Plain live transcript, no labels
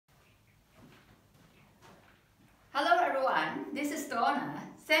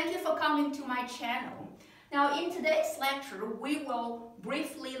Thank you for coming to my channel. Now in today's lecture, we will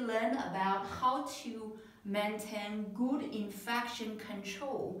briefly learn about how to maintain good infection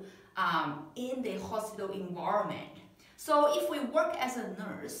control in the hospital environment. So if we work as a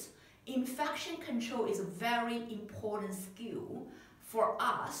nurse, infection control is a very important skill for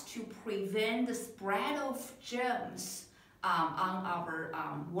us to prevent the spread of germs on our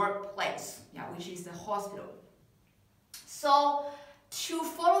workplace, which is the hospital. So to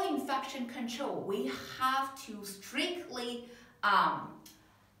follow infection control, we have to strictly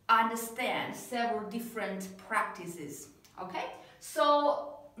understand several different practices. Okay,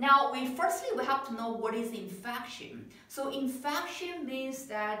 so now we have to know what is infection. So infection means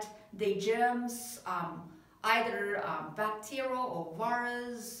that the germs, either bacterial or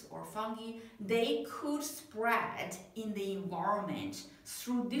virus or fungi, they could spread in the environment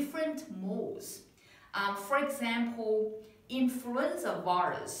through different modes. For example, influenza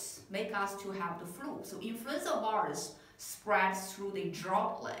virus make us to have the flu. So influenza virus spreads through the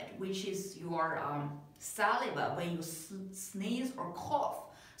droplet, which is your saliva when you sneeze or cough.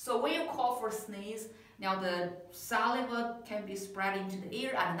 So when you cough or sneeze, now the saliva can be spread into the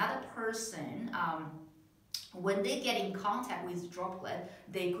air, and another person, when they get in contact with droplet,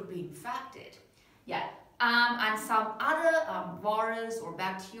 they could be infected. And some other virus or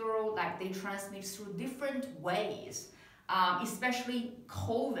bacterial, like they transmit through different ways, especially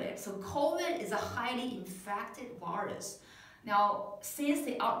COVID. So COVID is a highly infected virus. Now, since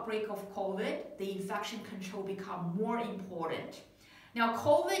the outbreak of COVID, the infection control become more important. Now,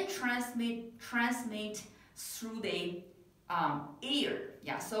 COVID transmit through the air.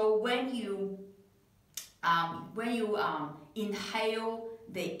 So when you inhale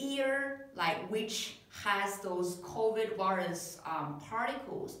the air, like which has those COVID virus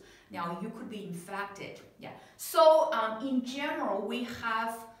particles, now you could be infected. So in general, we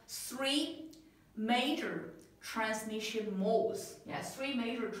have three major transmission modes. Three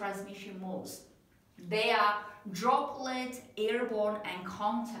major transmission modes. They are droplet, airborne, and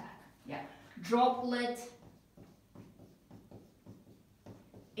contact. Droplet,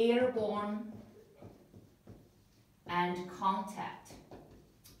 airborne, and contact.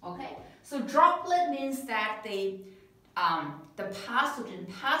 Okay, so droplet means that the pathogen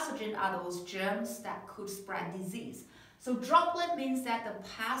are those germs that could spread disease. So droplet means that the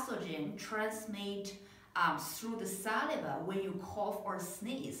pathogen transmit through the saliva when you cough or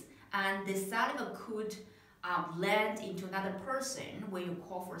sneeze, and the saliva could land into another person when you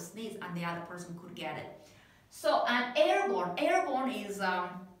cough or sneeze, and the other person could get it. So and airborne is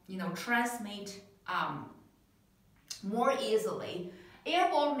transmit more easily.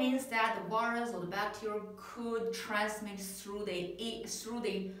 Airborne means that the virus or the bacteria could transmit through the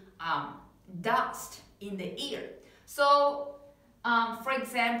dust in the air. So, for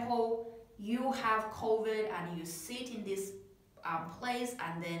example, you have COVID and you sit in this place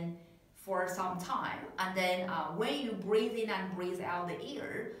and then for some time, and then when you breathe in and breathe out the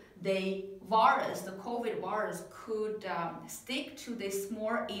air, the COVID virus could stick to the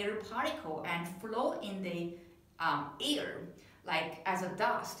small air particle and float in the air, like as a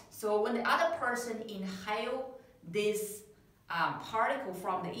dust. So when the other person inhale this particle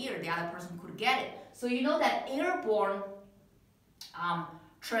from the air, the other person could get it. So you know that airborne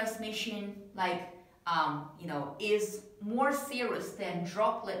transmission, is more serious than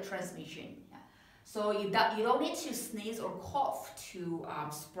droplet transmission. So you don't need to sneeze or cough to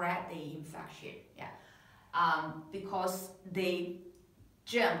spread the infection. Because the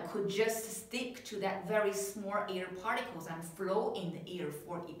germ could just stick to that very small air particles and float in the air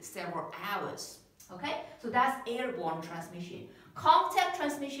for several hours. Okay, so that's airborne transmission. Contact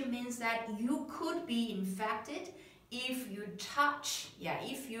transmission means that you could be infected if you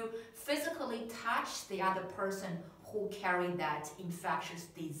physically touch the other person who carry that infectious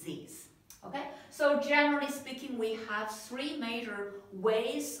disease. Okay, so generally speaking, we have three major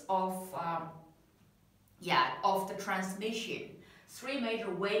ways of the transmission. Three major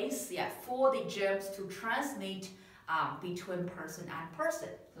ways for the germs to transmit between person and person.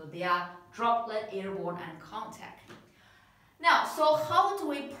 So they are droplet, airborne, and contact. Now, so how do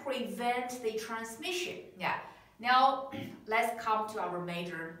we prevent the transmission? Now, let's come to our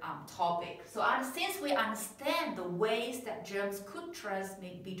major topic. So since we understand the ways that germs could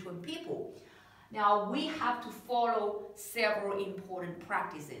transmit between people, now we have to follow several important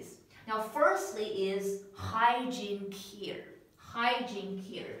practices. Now, firstly is hygiene care. Hygiene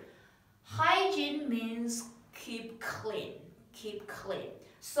care. Hygiene means keep clean.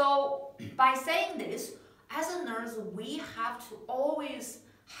 So by saying this, as a nurse, we have to always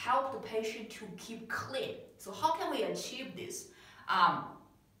help the patient to keep clean. So how can we achieve this?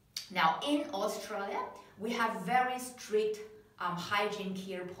 Now in Australia, we have very strict hygiene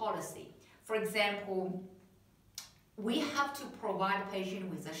care policy. For example, we have to provide patient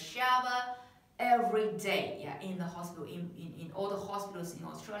with a shower every day, in the hospital, in all the hospitals in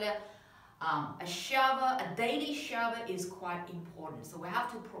Australia. A daily shower is quite important. So we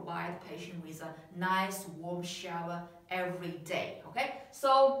have to provide the patient with a nice warm shower every day, okay?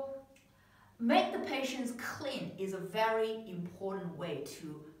 So make the patients clean is a very important way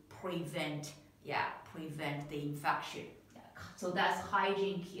to prevent the infection. So that's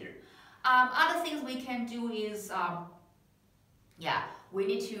hygiene care. Other things we can do is, we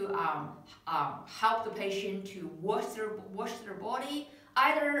need to help the patient to wash their body,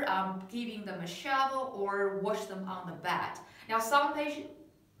 either giving them a shower or wash them on the bed. Now some patients,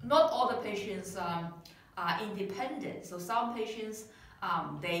 not all the patients are independent, so some patients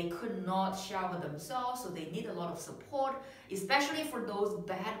they could not shower themselves, so they need a lot of support, especially for those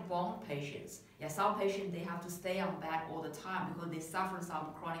bad bone patients. Some patients, they have to stay on bed all the time because they suffer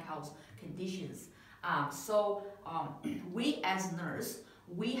some chronic health conditions. We as nurse,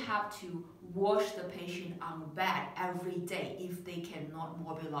 we have to wash the patient on bed every day if they cannot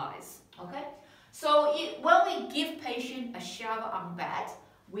mobilize, okay? So when we give patient a shower on bed,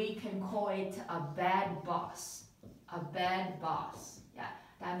 we can call it a bed bath, a bed bath.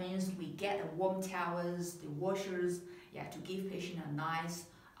 That means we get the warm towels, the washers, to give patient a nice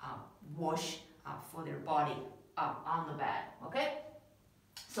wash for their body on the bed, okay?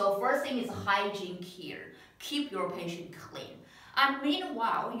 So first thing is hygiene care. Keep your patient clean. And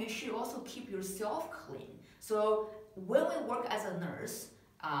meanwhile, you should also keep yourself clean. So when we work as a nurse,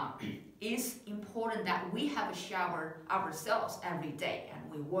 it's important that we have a shower ourselves every day,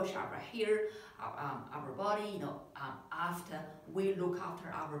 and we wash our hair, our body, after we look after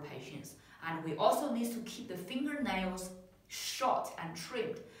our patients. And we also need to keep the fingernails short and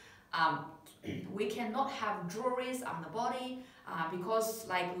trimmed. We cannot have jewelries on the body because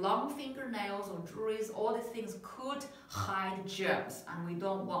like long fingernails or jewelries, all these things could hide germs, and we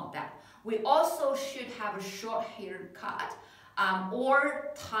don't want that. We also should have a short haircut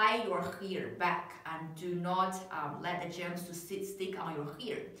or tie your hair back, and do not let the germs to stick on your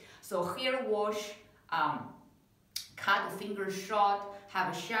hair. So hair wash, cut the fingers short,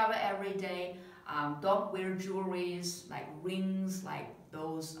 have a shower every day. Don't wear jewelries like rings, like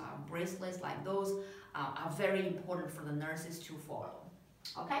those bracelets, like those are very important for the nurses to follow.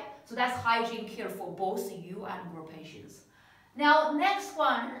 Okay, so that's hygiene care for both you and your patients. Now, next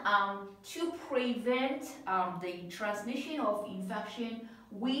one, to prevent the transmission of infection,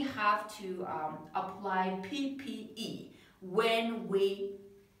 we have to apply PPE when we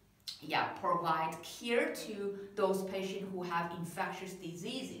provide care to those patients who have infectious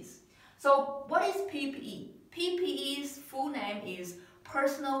diseases. So what is PPE? PPE's full name is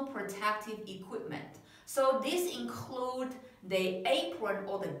Personal Protective Equipment. So this includes the apron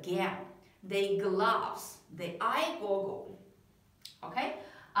or the gown, the gloves, the eye goggle, okay?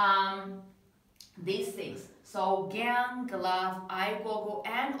 These things. So gown, glove, eye goggle,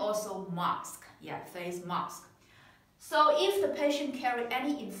 and also mask, face mask. So if the patient carry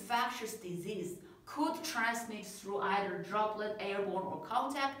any infectious disease, could transmit through either droplet, airborne, or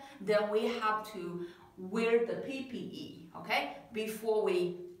contact, then we have to wear the PPE, okay, before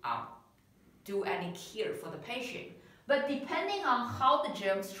we do any care for the patient. But depending on how the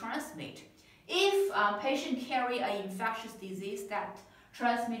germs transmit, if patient carry an infectious disease that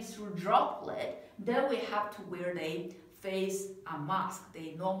transmits through droplet, then we have to wear the face mask,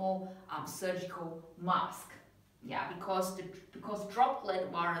 the normal surgical mask. Because droplet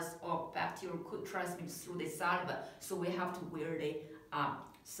virus or bacteria could transmit through the saliva, so we have to wear the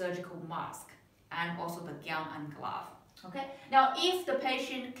surgical mask and also the gown and glove. Okay. Now, if the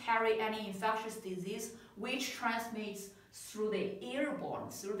patient carry any infectious disease which transmits through the airborne,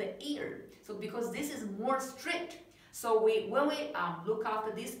 through the ear, so because this is more strict, so when we look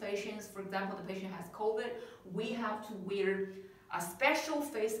after these patients, for example, the patient has COVID, we have to wear a special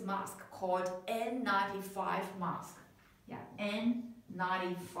face mask called N95 mask.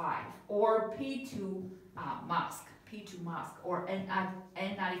 N95 or P2 mask, P2 mask or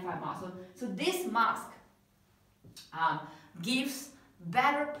N95 mask. So this mask gives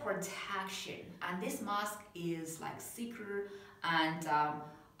better protection, and this mask is like thicker and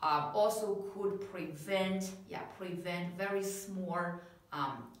also could prevent very small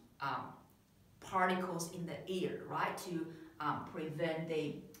particles in the ear, right? To prevent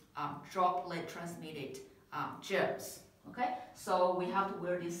the droplet transmitted germs. Okay, so we have to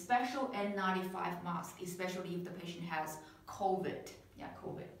wear this special N95 mask, especially if the patient has COVID.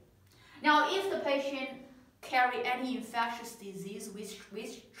 COVID. Now, if the patient carry any infectious disease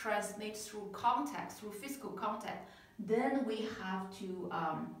which transmits through contact, through physical contact, then we have to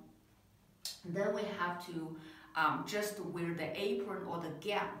just wear the apron or the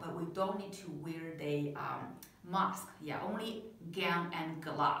gown, but we don't need to wear the mask. Yeah, only gown and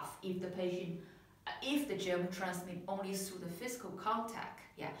glove. If the germ transmit only through the physical contact,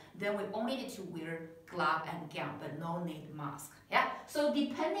 yeah, then we only need to wear glove and gown, but no need mask. Yeah, so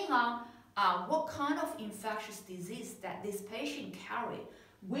depending on what kind of infectious disease that this patient carry,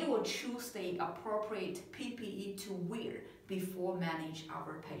 we will choose the appropriate PPE to wear before manage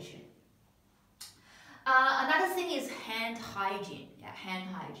our patient. Another thing is hand hygiene. Yeah, hand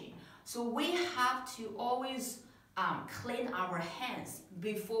hygiene. So we have to always clean our hands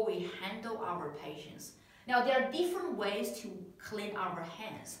before we handle our patients. Now there are different ways to clean our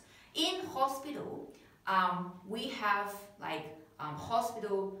hands. In hospital, we have like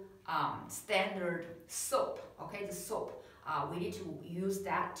hospital standard soap. Okay, the soap. We need to use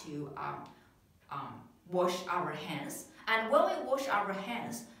that to wash our hands. And when we wash our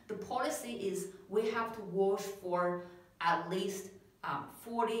hands, the policy is we have to wash for at least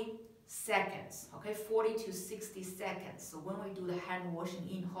 40 seconds, okay, 40 to 60 seconds. So when we do the hand washing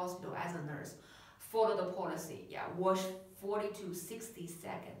in hospital as a nurse, follow the policy. Yeah, wash 40 to 60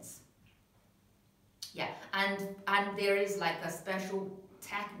 seconds. Yeah, and there is like a special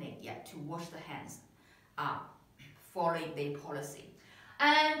technique, yeah, to wash the hands, following the policy.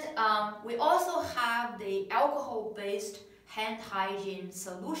 And we also have the alcohol-based hand hygiene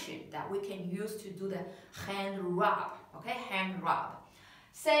solution that we can use to do the hand rub, okay, hand rub.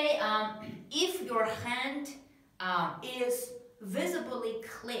 Say if your hand is visibly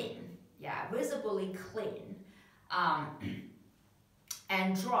clean, yeah, visibly clean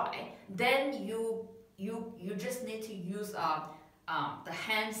and dry, then you just need to use the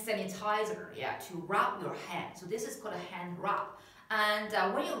hand sanitizer, yeah, to rub your hand. So this is called a hand rub. And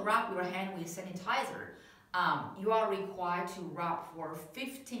when you rub your hand with sanitizer, you are required to rub for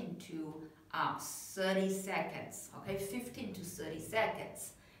 15 to 30 seconds, okay, 15 to 30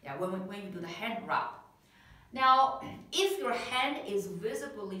 seconds, yeah, when you do the hand rub. Now, if your hand is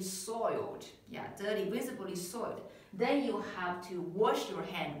visibly soiled, yeah, dirty, visibly soiled, then you have to wash your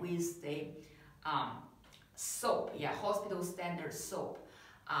hand with the soap, yeah, hospital standard soap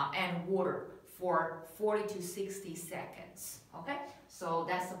and water for 40 to 60 seconds, okay? So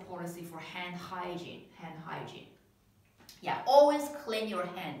that's the policy for hand hygiene, Yeah, always clean your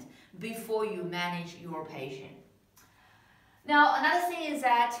hand before you manage your patient. Now, another thing is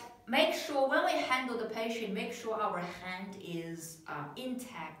that make sure when we handle the patient, make sure our hand is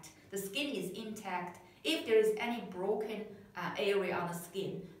intact, the skin is intact. If there is any broken area on the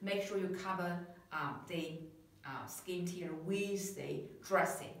skin, make sure you cover the skin tear with the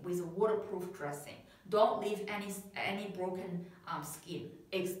dressing, with a waterproof dressing. Don't leave any broken skin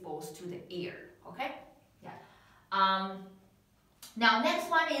exposed to the air, okay? Yeah. Now, next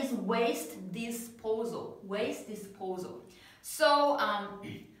one is waste disposal. Waste disposal. So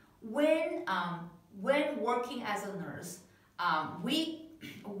when working as a nurse,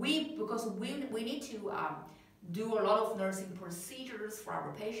 because we need to do a lot of nursing procedures for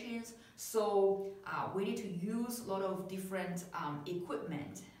our patients, so we need to use a lot of different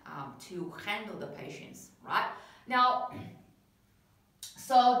equipment to handle the patients, right? Now,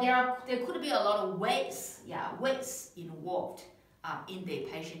 so there could be a lot of waste, yeah, waste involved in the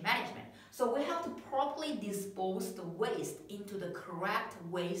patient management. So we have to properly dispose the waste into the correct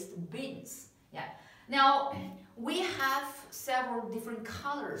waste bins. Yeah. Now we have several different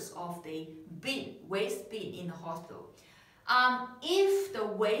colors of the bin, waste bin in the hospital. If the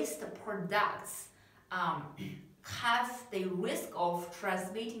waste products have the risk of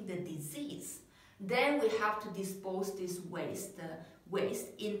transmitting the disease, then we have to dispose this waste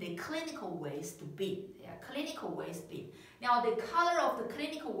in the clinical waste bin. Yeah, clinical waste bin. Now the color of the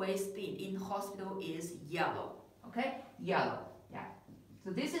clinical waste bin in hospital is yellow. Okay, yellow. Yeah.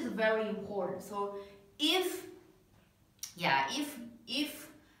 So this is very important. So if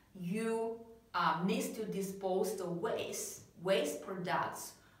you need to dispose the waste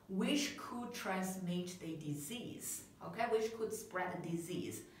products which could transmit the disease, okay, which could spread the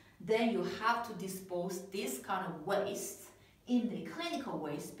disease, then you have to dispose this kind of waste in the clinical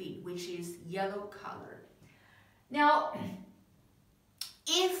waste bin, which is yellow color. Now,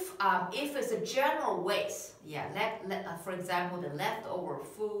 if it's a general waste, yeah, for example, the leftover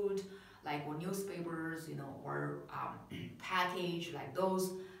food, like or newspapers, you know, or package, like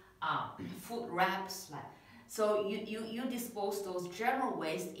those food wraps, like, so you dispose those general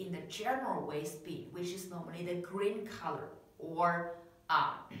waste in the general waste bin, which is normally the green color or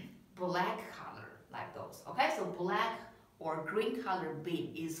black color, like those. Okay, so black or green color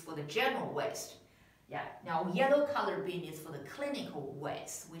bin is for the general waste. Yeah. Now yellow color bin is for the clinical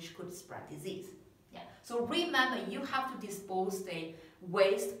waste, which could spread disease. Yeah. So remember, you have to dispose the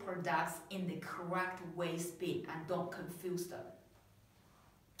waste products in the correct waste bin and don't confuse them.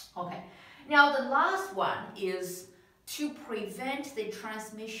 Okay. Now the last one is to prevent the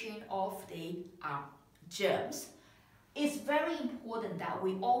transmission of the germs. It's very important that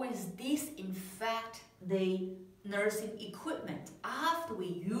we always disinfect the nursing equipment after we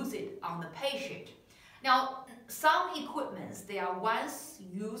use it on the patient. Now, some equipments, they are once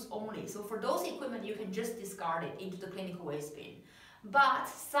use only. So for those equipment, you can just discard it into the clinical waste bin. But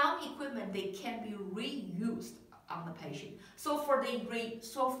some equipment, they can be reused on the patient. So for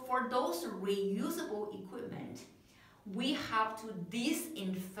those reusable equipment, we have to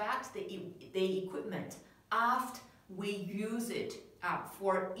disinfect the equipment after we use it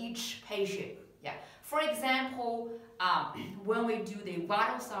for each patient. Yeah. For example, when we do the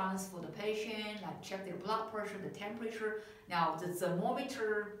vital signs for the patient, like check their blood pressure, the temperature, now the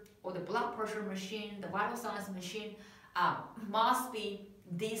thermometer or the blood pressure machine, the vital signs machine must be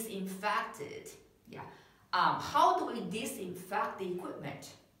disinfected. Yeah. How do we disinfect the equipment?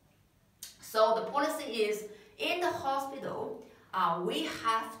 So the policy is, in the hospital, we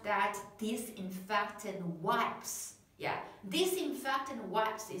have that disinfectant wipes. Yeah, disinfectant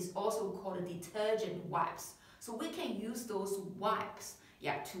wipes is also called detergent wipes. So we can use those wipes,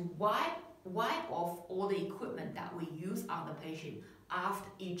 yeah, to wipe off all the equipment that we use on the patient after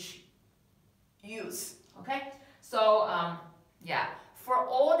each use. Okay, so yeah, for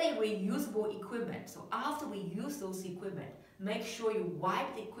all the reusable equipment, so after we use those equipment, make sure you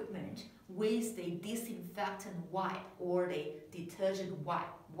wipe the equipment with the disinfectant wipe or the detergent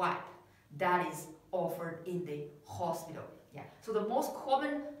wipe that is offered in the hospital. Yeah. So the most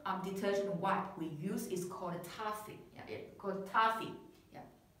common detergent wipe we use is called Taffy. Yeah, called Taffy. Yeah.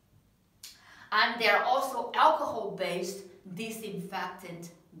 And there are also alcohol-based disinfectant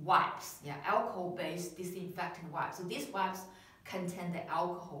wipes. Yeah, alcohol-based disinfectant wipes. So these wipes contain the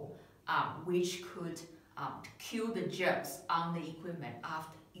alcohol, which could kill the germs on the equipment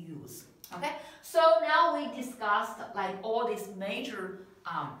after use. Okay. So now we discussed like all these major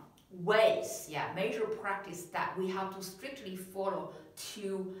ways, yeah, major practice that we have to strictly follow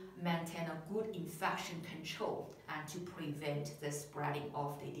to maintain a good infection control and to prevent the spreading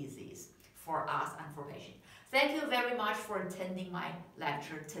of the disease for us and for patients. Thank you very much for attending my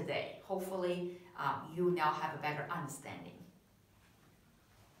lecture today. Hopefully, you now have a better understanding.